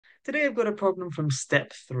Today I've got a problem from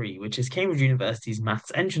step three, which is Cambridge University's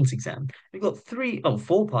maths entrance exam. We've got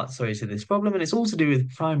four parts, sorry, to this problem, and it's all to do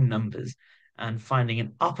with prime numbers and finding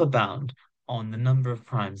an upper bound on the number of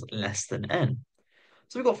primes less than n.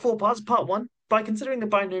 So we've got four parts. Part one, by considering the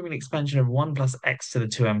binomial expansion of 1 plus x to the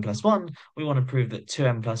 2m plus 1, we want to prove that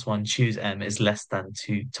 2m plus 1 choose m is less than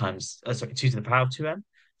 2 to the power of 2m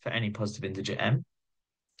for any positive integer m.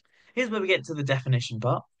 Here's where we get to the definition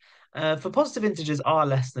part. For positive integers r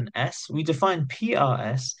less than s, we define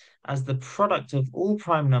PRS as the product of all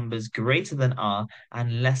prime numbers greater than r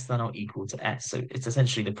and less than or equal to s. So it's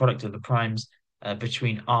essentially the product of the primes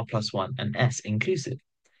between r plus 1 and s inclusive.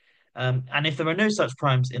 And if there are no such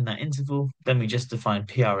primes in that interval, then we just define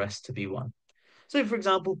PRS to be 1. So, for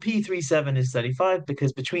example, P37 is 35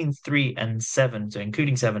 because between 3 and 7, so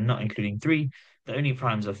including 7, not including 3, the only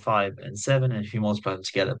primes are 5 and 7, and if you multiply them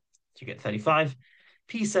together, you get 35.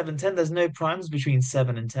 P710, there's no primes between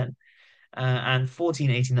 7 and 10. And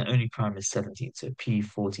 1418, the only prime is 17, so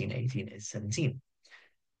P1418 is 17.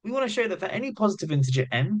 We want to show that for any positive integer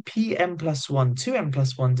m, Pm plus 1, 2m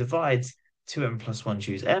plus 1 divides 2m plus 1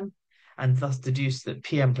 choose m, and thus deduce that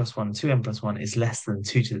Pm plus 1, 2m plus 1 is less than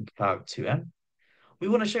 2 to the power of 2m. We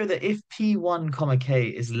want to show that if P1, comma k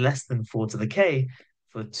is less than 4 to the k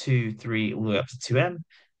for 2, 3, all the way up to 2m,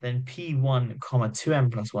 then P1, comma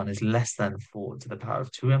 2m plus 1 is less than 4 to the power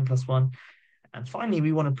of 2m plus 1. And finally,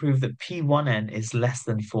 we want to prove that P1n is less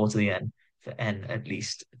than 4 to the n for n at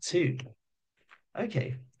least 2.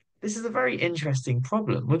 Okay, this is a very interesting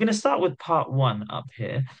problem. We're going to start with part one up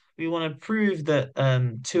here. We want to prove that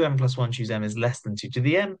 2m plus 1 choose m is less than 2 to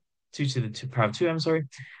the m, 2 to the power of 2m, sorry.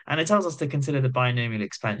 And it tells us to consider the binomial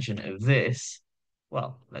expansion of this.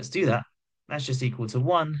 Well, let's do that. That's just equal to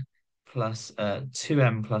 1 plus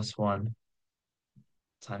 2m plus 1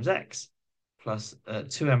 times x plus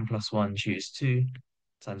 2m plus 1 choose 2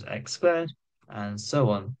 times x squared, and so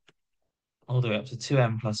on, all the way up to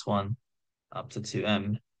 2m plus 1 up to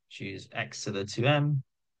 2m, choose x to the 2m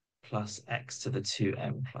plus x to the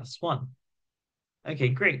 2m plus 1. Okay,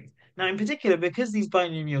 great. Now, in particular, because these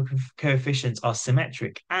binomial coefficients are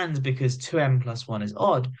symmetric and because 2m plus 1 is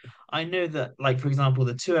odd, I know that, like, for example,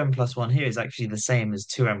 the 2m plus 1 here is actually the same as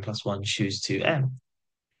 2m plus 1 choose 2m.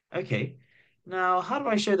 Okay, now how do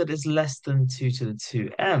I show that it's less than 2 to the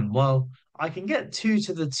 2m? Well, I can get 2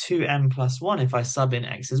 to the 2m plus 1 if I sub in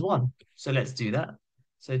x as 1. So let's do that.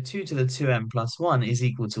 So 2 to the 2m plus 1 is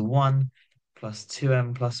equal to 1 plus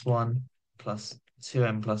 2m plus 1 plus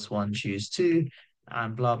 2m plus 1 choose 2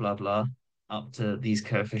 and blah, blah, blah up to these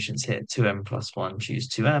coefficients here, 2m plus 1 choose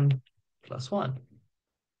 2m plus 1.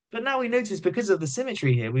 But now we notice because of the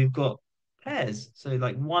symmetry here, we've got pairs. So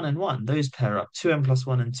like 1 and 1, those pair up. 2m plus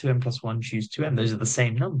 1 and 2m plus 1 choose 2m. Those are the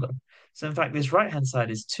same number. So in fact, this right-hand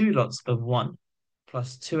side is two lots of 1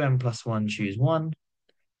 plus 2m plus 1 choose 1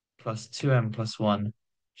 plus 2m plus 1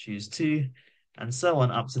 choose 2 and so on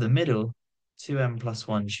up to the middle, 2m plus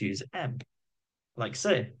 1 choose m, like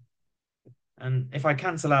so. And if I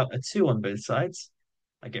cancel out a 2 on both sides,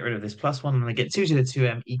 I get rid of this plus 1 and I get 2 to the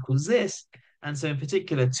 2m equals this. And so in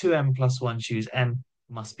particular, 2m plus 1 choose m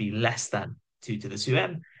must be less than 2 to the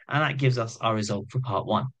 2m. And that gives us our result for part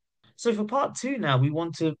 1. So for part 2 now, we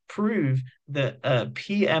want to prove that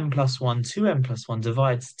Pm plus 1, 2m plus 1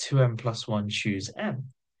 divides 2m plus 1 choose m.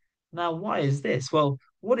 Now, why is this? Well,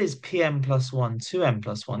 what is Pm plus 1, 2m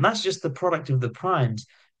plus 1? That's just the product of the primes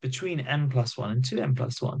between m plus 1 and 2m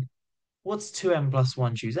plus 1. What's 2m plus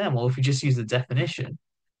 1 choose m? Well, if we just use the definition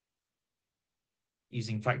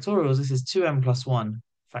using factorials, this is 2m plus 1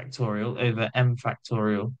 factorial over m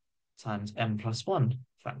factorial times m plus 1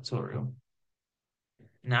 factorial.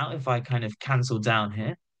 Now, if I kind of cancel down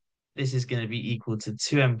here, this is going to be equal to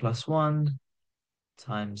 2m plus 1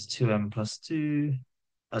 times 2m plus 2,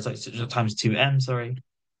 times 2m, sorry,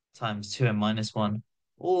 times 2m minus 1,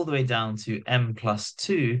 all the way down to m plus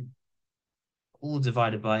 2, all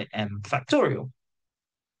divided by m factorial.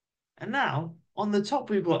 And now, on the top,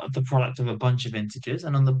 we've got the product of a bunch of integers,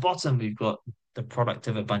 and on the bottom, we've got the product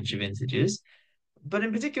of a bunch of integers. But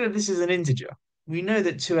in particular, this is an integer. We know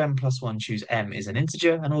that 2m plus 1 choose m is an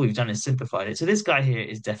integer, and all we've done is simplified it. So this guy here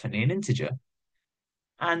is definitely an integer.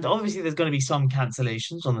 And obviously, there's going to be some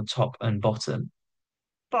cancellations on the top and bottom.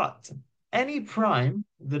 But any prime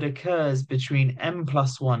that occurs between m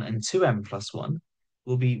plus 1 and 2m plus 1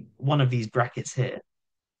 will be one of these brackets here.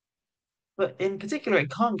 But in particular, it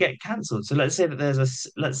can't get cancelled. So let's say that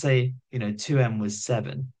let's say, 2m was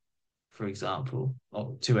 7, for example.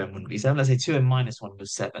 Or 2m wouldn't be 7. Let's say 2m minus 1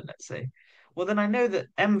 was 7, let's say. Well, then I know that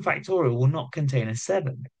m factorial will not contain a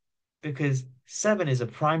 7 because 7 is a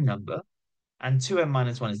prime number And 2m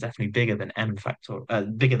minus 1 is definitely bigger than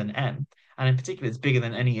bigger than m. And in particular, it's bigger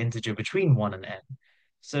than any integer between 1 and n.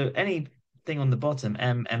 So anything on the bottom,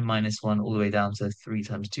 m minus 1, all the way down to 3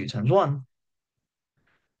 times 2 times 1,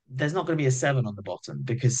 there's not going to be a 7 on the bottom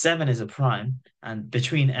because 7 is a prime and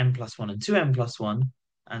between m plus 1 and 2m plus 1.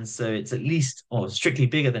 And so it's at least or strictly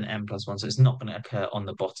bigger than m plus 1. So it's not going to occur on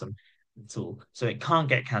the bottom at all. So it can't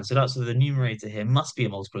get cancelled out. So the numerator here must be a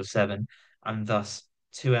multiple of 7. And thus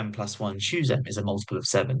 2m plus 1 choose m is a multiple of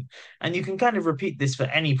 7. And you can kind of repeat this for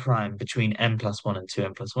any prime between m plus 1 and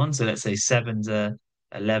 2m plus 1. So let's say 7's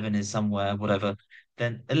 11 is somewhere, whatever,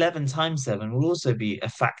 then 11 times 7 will also be a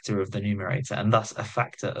factor of the numerator, and thus a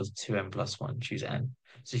factor of 2m plus 1, choose n.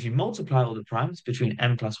 So if you multiply all the primes between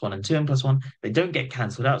m plus 1 and 2m plus 1, they don't get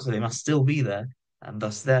cancelled out, so they must still be there, and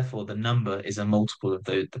thus, therefore, the number is a multiple of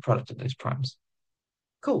the product of those primes.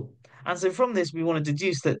 Cool. And so from this, we want to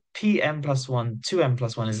deduce that Pm plus 1, 2m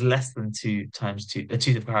plus 1 is less than 2 times 2, 2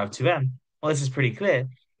 to the power of 2m. Well, this is pretty clear.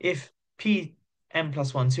 If Pm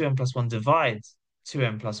plus 1, 2m plus 1 divides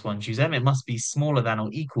 2m plus 1, choose m, it must be smaller than or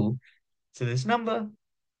equal to this number.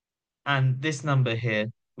 And this number here,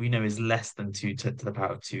 we know is less than 2 to the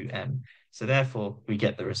power of 2m. So therefore, we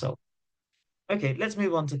get the result. Okay, let's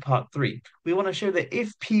move on to part 3. We want to show that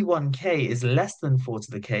if P1k is less than 4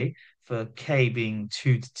 to the k, for k being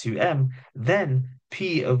 2 to 2m, then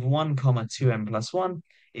P of 1 comma 2m plus 1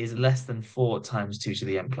 is less than 4 times 2 to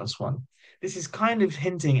the m plus 1. This is kind of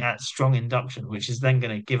hinting at strong induction, which is then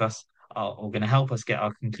going to give us or going to help us get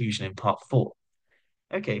our conclusion in part 4.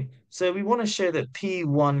 Okay, so we want to show that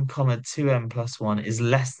P1 comma 2m plus 1 is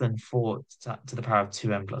less than 4 to the power of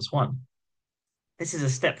 2m plus 1. This is a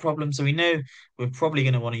step problem, so we know we're probably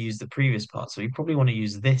going to want to use the previous part. So we probably want to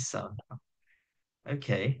use this somehow.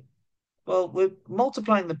 Okay. Well, we're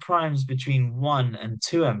multiplying the primes between 1 and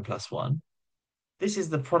 2m plus 1. This is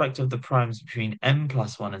the product of the primes between m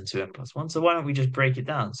plus 1 and 2m plus 1. So why don't we just break it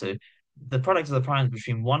down? So the product of the primes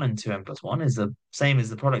between 1 and 2m plus 1 is the same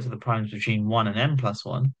as the product of the primes between 1 and m plus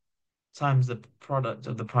 1 times the product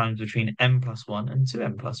of the primes between m plus 1 and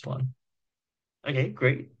 2m plus 1. Okay,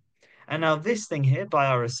 great. And now this thing here, by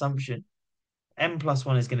our assumption, m plus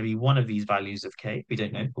 1 is going to be one of these values of k. We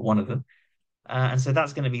don't know, but one of them. And so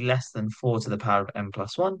that's going to be less than 4 to the power of m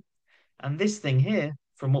plus 1. And this thing here,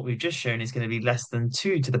 from what we've just shown, is going to be less than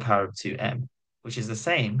 2 to the power of 2m, which is the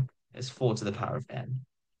same as 4 to the power of n.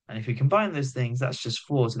 And if we combine those things, that's just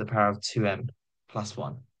 4 to the power of 2m plus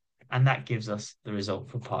 1. And that gives us the result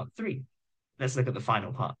for part 3. Let's look at the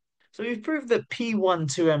final part. So we've proved that P1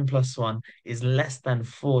 2m plus 1 is less than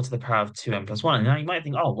 4 to the power of 2m plus 1. And now you might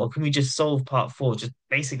think, oh, well, can we just solve part 4 just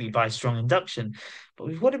basically by strong induction? But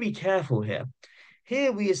we've got to be careful here.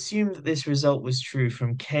 Here we assume that this result was true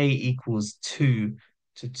from k equals 2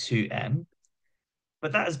 to 2m,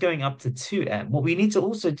 but that is going up to 2m. What we need to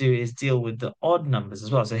also do is deal with the odd numbers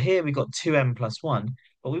as well. So here we got 2m plus 1,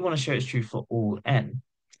 but we want to show it's true for all n.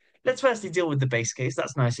 Let's firstly deal with the base case.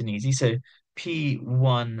 That's nice and easy. So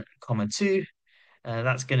P1 comma 2,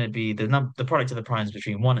 that's going to be the product of the primes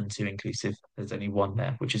between 1 and 2 inclusive. There's only 1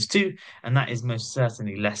 there, which is 2, and that is most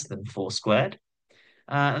certainly less than 4 squared.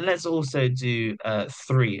 And let's also do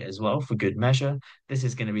 3 as well for good measure. This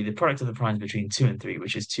is going to be the product of the primes between 2 and 3,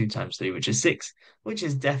 which is 2 times 3, which is 6, which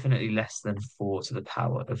is definitely less than 4 to the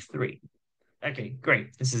power of 3. Okay,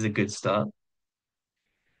 great. This is a good start.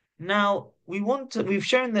 Now we've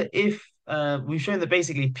shown that we've shown that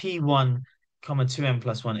basically P1 comma 2m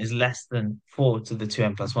plus 1 is less than 4 to the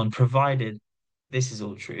 2m plus 1, provided this is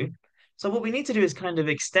all true. So what we need to do is kind of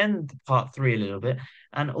extend part 3 a little bit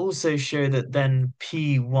and also show that then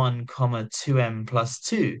P1 comma 2m plus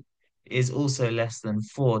 2 is also less than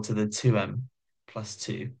 4 to the 2m plus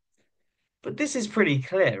 2. But this is pretty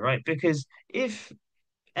clear, right? Because if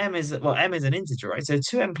m is an integer, right? So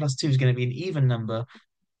 2m plus 2 is going to be an even number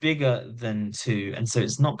bigger than 2, and so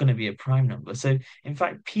it's not going to be a prime number. So in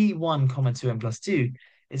fact, P1 comma 2m plus 2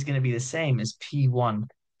 is going to be the same as P1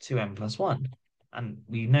 2m plus 1. And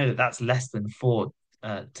we know that that's less than 4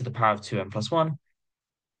 to the power of 2m plus 1.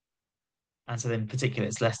 And so in particular,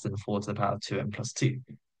 it's less than 4 to the power of 2m plus 2.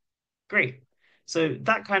 Great. So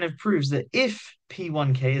that kind of proves that if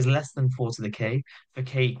P1k is less than 4 to the k, for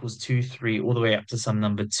k equals 2, 3, all the way up to some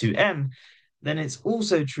number 2m, then it's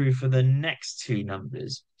also true for the next two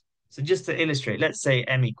numbers. So just to illustrate, let's say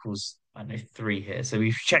m equals, I don't know, 3 here. So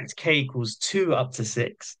we've checked k equals 2 up to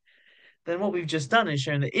 6. Then what we've just done is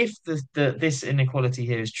shown that if this inequality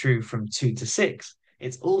here is true from 2 to 6,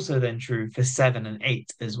 it's also then true for 7 and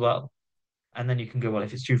 8 as well. And then you can go, well,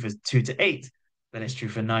 if it's true for 2 to 8, then it's true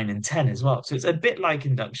for 9 and 10 as well. So it's a bit like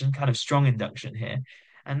induction, kind of strong induction here.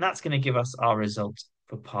 And that's going to give us our result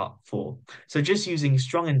for part four. So just using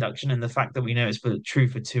strong induction and the fact that we know it's true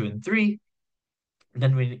for two and three,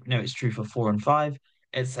 then we know it's true for four and five,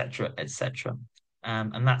 etc., etc.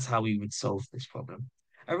 And that's how we would solve this problem.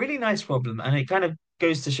 A really nice problem, and it kind of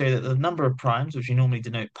goes to show that the number of primes, which we normally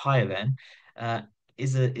denote pi of n, uh,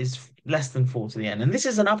 is less than 4 to the n. And this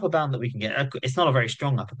is an upper bound that we can get. It's not a very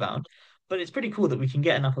strong upper bound, but it's pretty cool that we can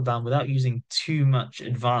get an upper bound without using too much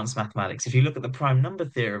advanced mathematics. If you look at the prime number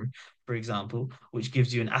theorem, for example, which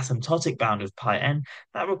gives you an asymptotic bound of pi n,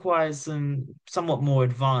 that requires some somewhat more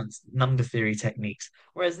advanced number theory techniques.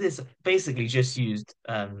 Whereas this basically just used,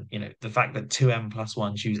 the fact that 2m plus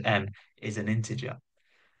 1 choose m is an integer.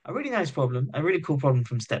 A really nice problem, a really cool problem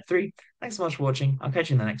from step three. Thanks so much for watching. I'll catch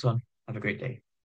you in the next one. Have a great day.